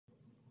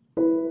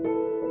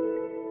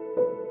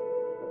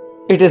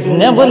It is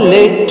never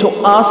late to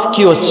ask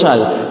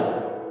yourself,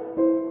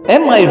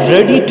 am I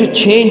ready to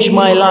change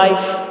my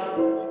life?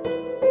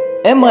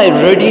 Am I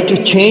ready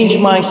to change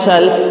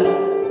myself?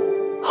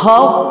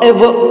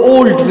 However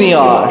old we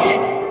are,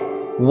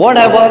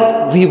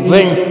 whatever we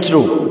went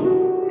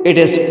through, it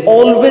is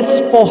always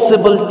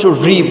possible to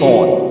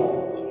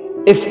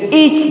reborn. If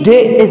each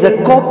day is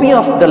a copy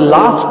of the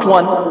last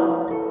one,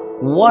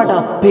 what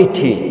a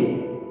pity.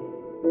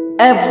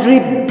 Every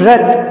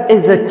breath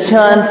is a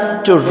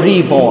chance to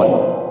reborn.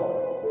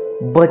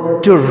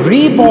 But to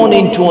reborn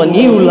into a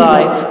new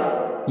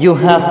life, you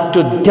have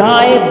to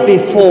die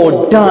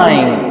before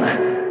dying.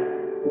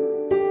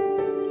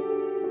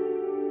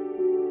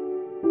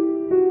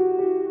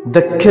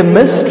 The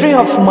chemistry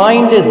of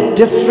mind is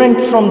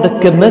different from the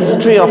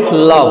chemistry of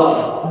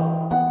love.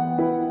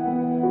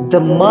 The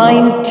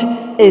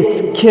mind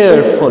is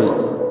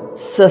careful,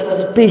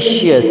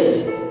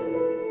 suspicious.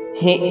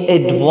 He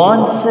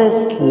advances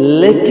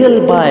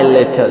little by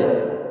little.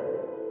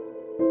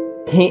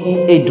 He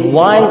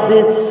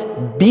advises,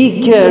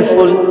 be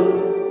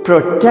careful,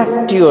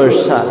 protect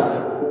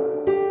yourself.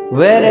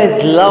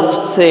 Whereas love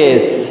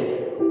says,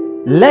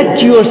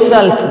 let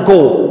yourself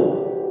go.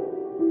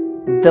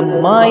 The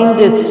mind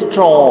is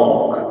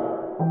strong,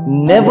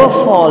 never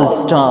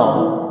falls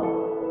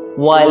down,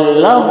 while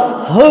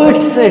love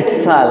hurts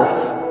itself,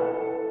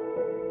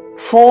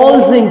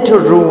 falls into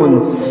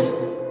ruins.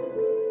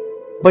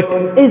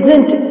 But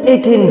isn't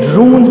it in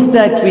ruins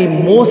that we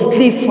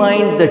mostly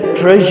find the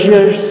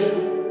treasures?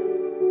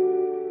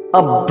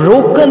 A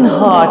broken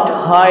heart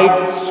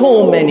hides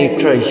so many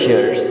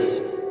treasures.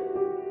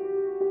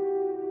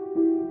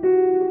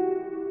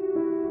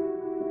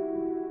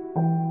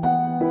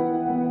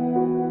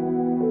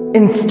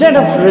 Instead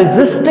of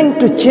resisting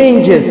to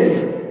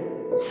changes,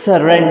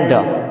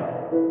 surrender.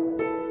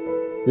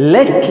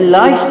 Let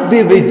life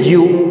be with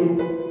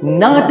you,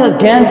 not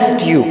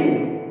against you.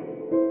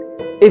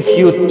 If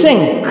you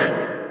think,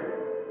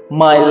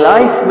 my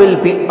life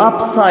will be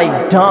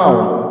upside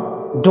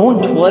down,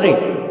 don't worry.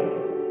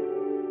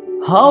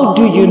 How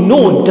do you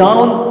know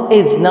down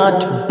is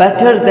not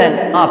better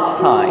than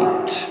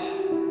upside?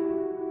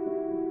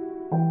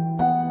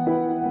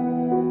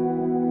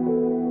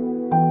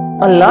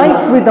 A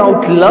life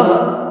without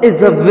love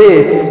is a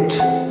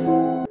waste.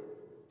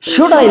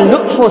 Should I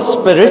look for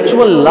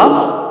spiritual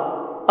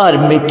love, or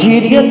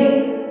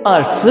material,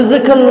 or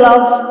physical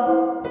love?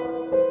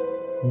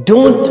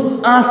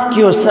 Don't ask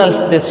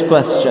yourself this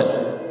question.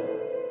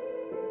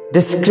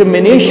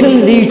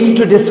 Discrimination leads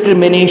to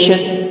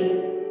discrimination.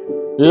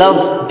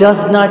 Love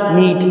does not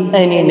need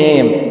any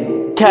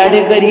name,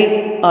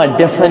 category, or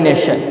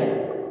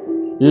definition.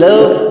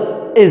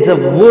 Love is a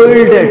world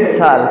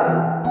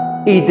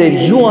itself. Either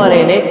you are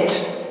in it,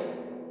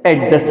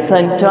 at the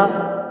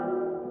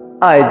center,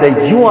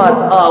 either you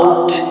are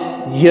out,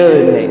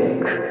 yearning.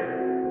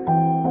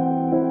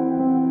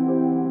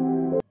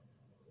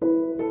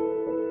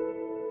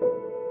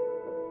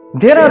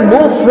 There are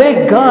more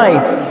fake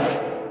guides,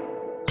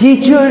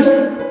 teachers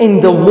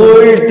in the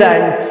world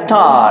than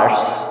stars.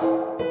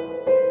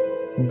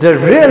 The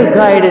real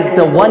guide is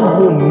the one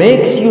who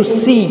makes you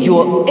see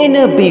your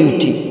inner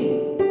beauty,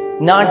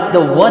 not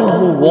the one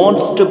who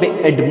wants to be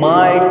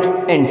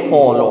admired and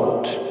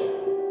followed.